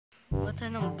Ba't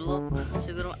tayo ng block?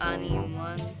 Siguro 6,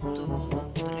 1,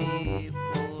 2, 3,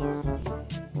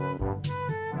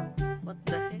 4. What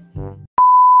the heck?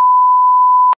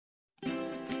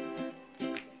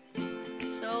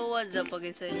 So, what's up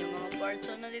again sa inyo mga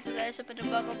parts? So, nandito tayo sa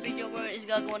panibagong video where is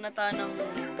gagawa na tayo ng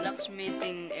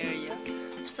blacksmithing area.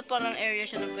 Basta parang area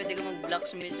siya na pwede ka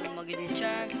mag-blacksmith, yung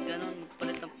mag-enchant, ganun,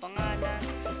 magpalit ng pangalan,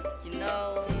 you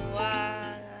know,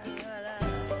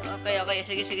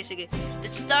 Okay, sige.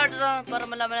 Let's start para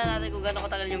malaman na natin kung gano'ng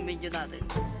katagal yung video natin.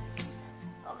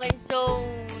 Okay, so,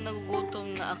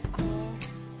 nagugutom na ako.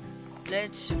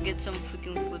 Let's get some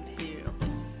freaking food here.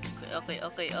 Okay.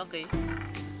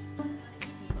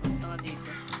 Parang tanga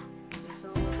dito. So,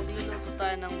 magluluto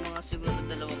tayo ng mga siguro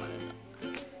dalawang ano lang.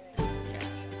 Yeah.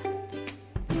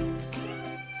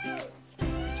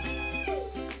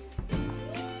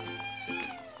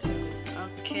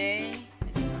 Okay.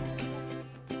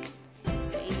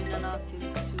 Kainin na natin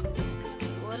ito.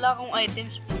 Wala akong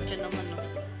items po dyan naman, no?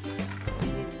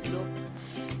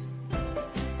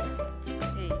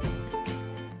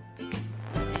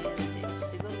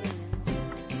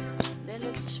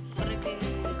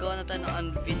 Ng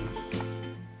anvil.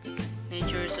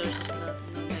 Nature resources natin.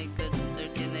 Oh my god,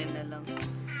 39 na lang.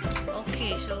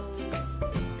 Okay, so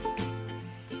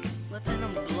ba't tayo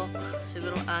ng block?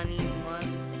 Siguro 6,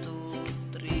 1,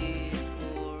 2, 3,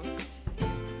 4.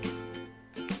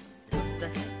 What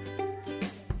the heck?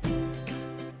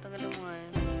 Tagal mo nga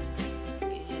yan.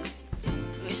 Okay,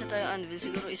 so may isa tayo anvil.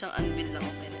 Siguro isang anvil lang.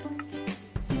 Okay na.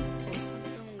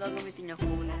 Anong gagamitin niya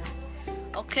ko na?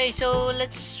 Okay, so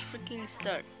let's freaking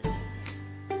start.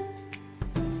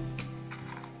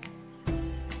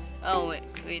 Oh, wait.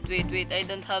 I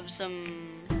don't have some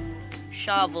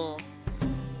shovel.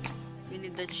 We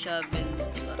need that shovel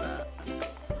para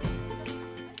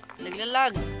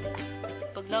naglalag.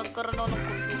 Pag nagkaroon ako ng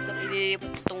computer,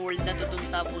 ililipot itong world na to dun,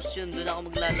 tapos yun, dun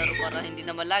ako maglalaro para hindi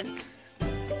na malag.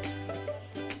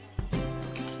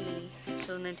 Okay.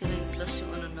 So, 99 plus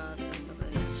yung ano natin. Okay,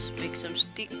 let's make some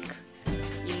stick.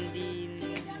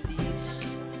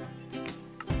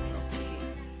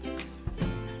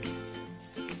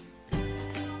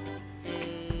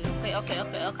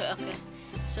 Okay.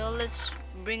 So, let's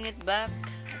bring it back.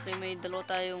 Okay, may dalawa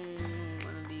tayong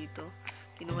ano dito.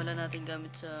 Kinuha lang natin gamit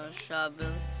sa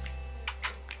shovel.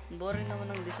 Boring naman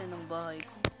ang design ng bahay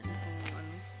ko.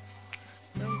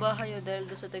 Yung bahay dahil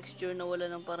doon sa texture na wala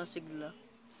ng parang sigla.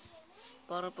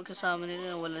 Para pagsasama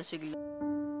nila na wala ng sigla.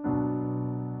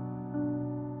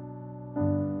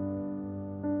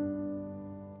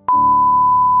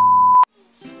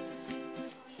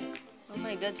 Oh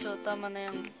my god, so tama na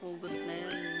yung hugot na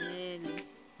yan.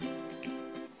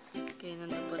 Okay,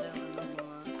 nandun pala yung ano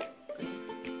mga. Okay.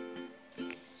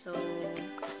 So,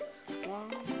 1.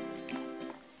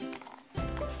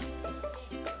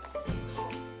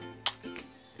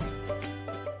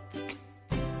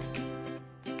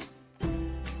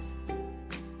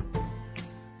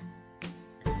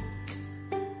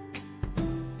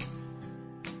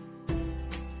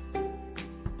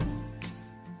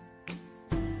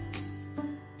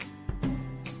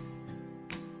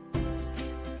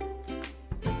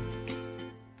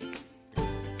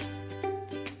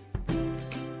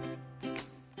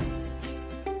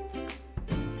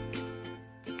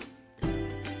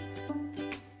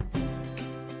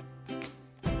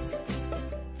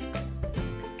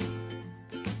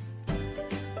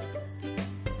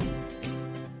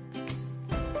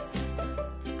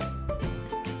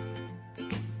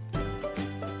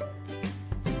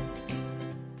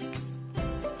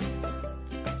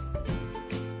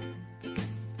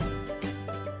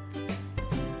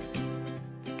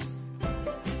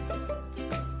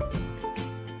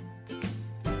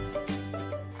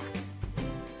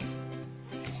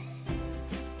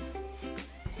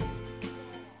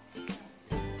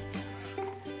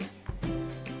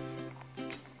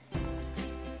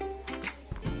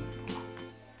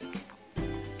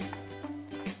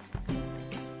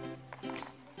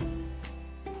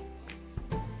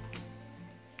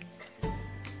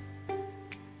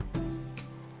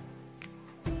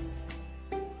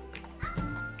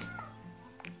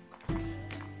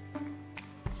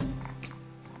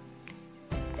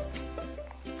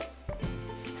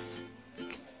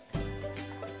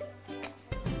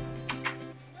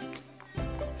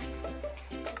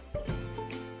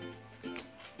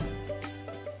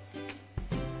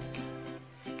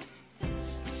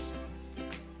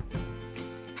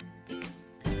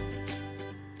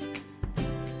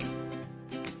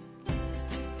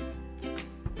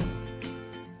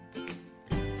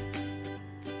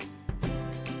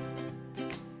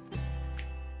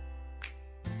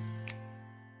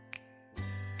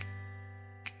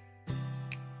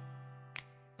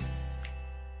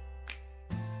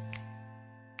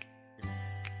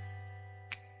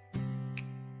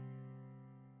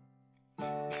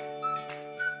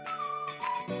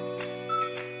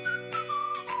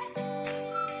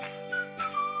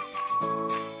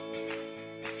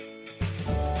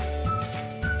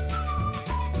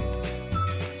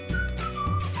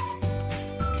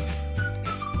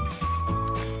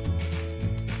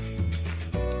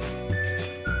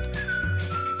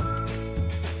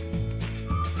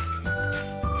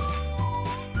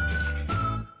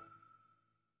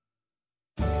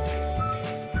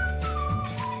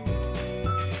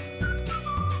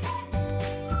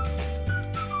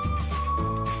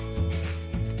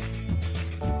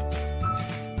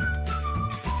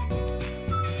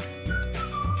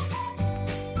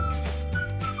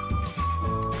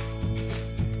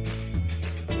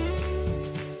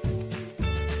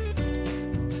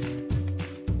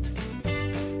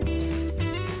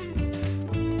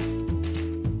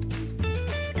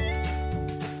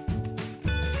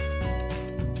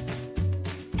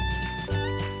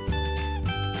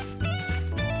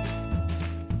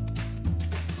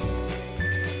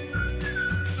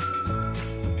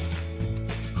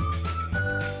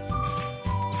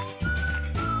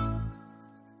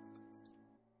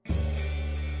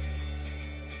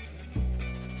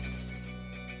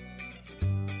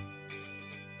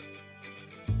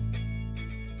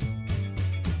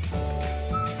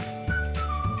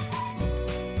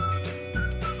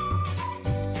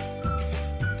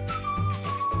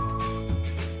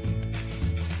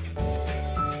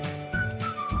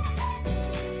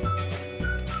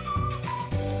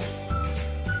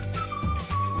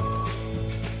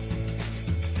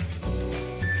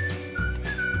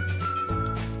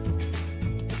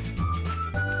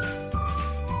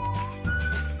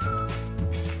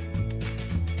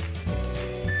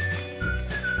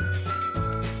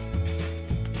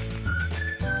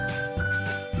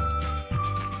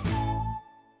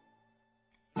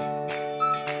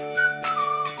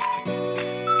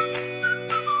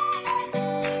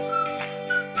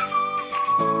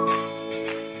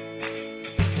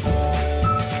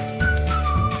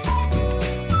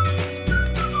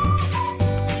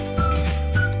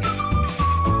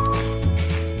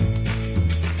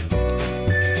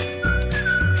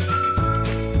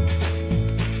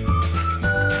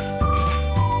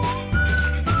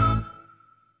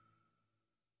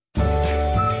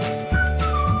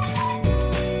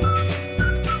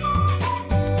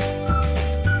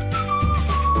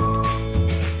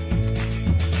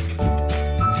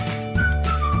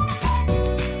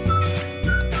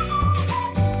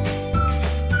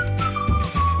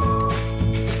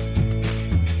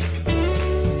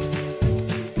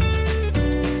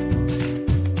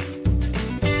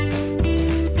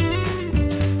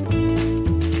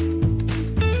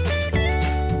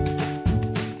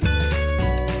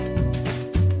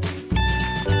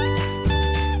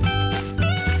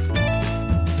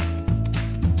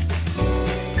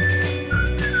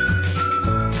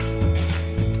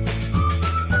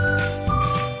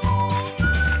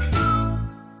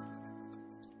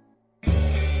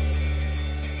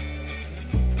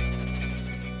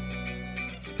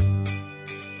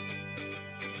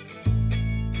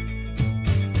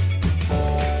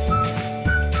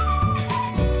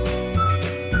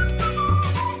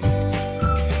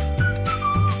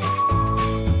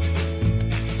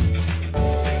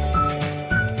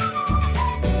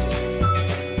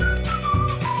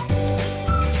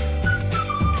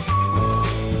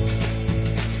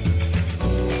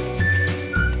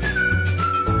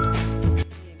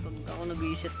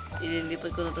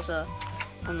 to sa,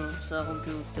 sa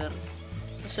computer.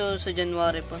 So, sa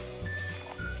January pa.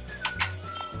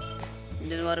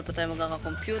 January pa tayo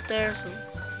magkaka-computer. So,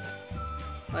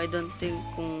 I don't think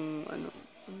kung, ano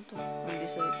to,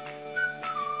 undecided.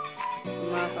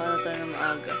 Makakaano tayo na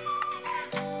maaga.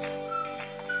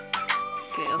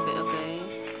 Okay.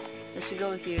 Let's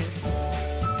go here.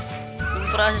 Yung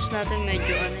process natin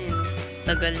medyo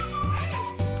tagal.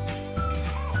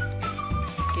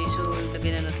 Okay, so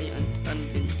lagyan na natin yung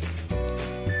unbuild.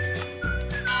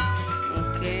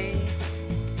 Okay.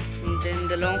 And then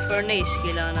dalawang furnace,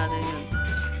 kailangan natin yun.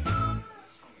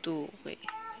 2, okay.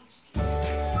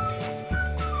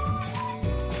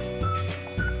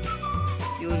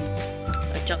 Yun.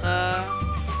 At saka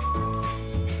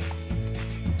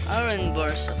iron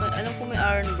bars. Okay, alam ko may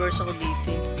iron bars ako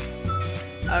dito.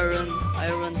 Iron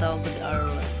tawag ko di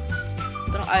iron.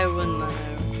 Parang iron man.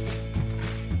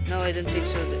 No, I don't think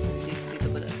so. Dito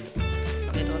pala.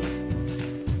 Nakita ko na.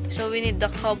 So, we need the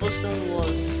cobblestone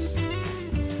walls.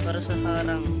 Para sa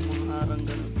harang. Mga harang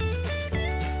ganun.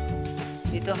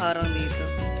 Dito, harang dito.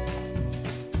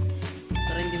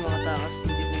 Para hindi makatakas.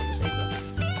 Hindi pumunta sa iba.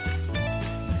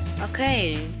 Okay.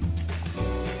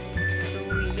 So,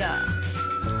 yeah.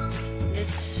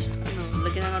 Let's,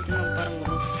 lagyan na natin ng parang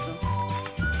roof to.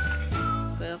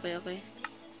 Okay.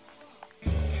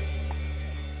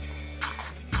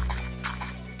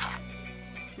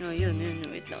 No, yun.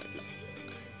 Wait lang.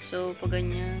 So, pag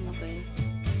ganyan, okay.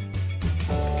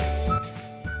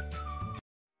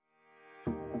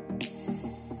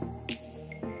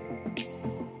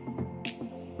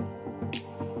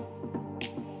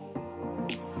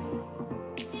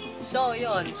 So,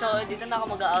 yun. So, dito na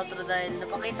ako mag-outro dahil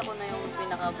napakita ko na yung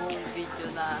pinakabuong video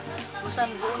na kung saan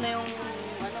buo na yung,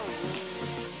 yung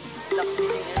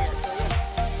blacksmithing area.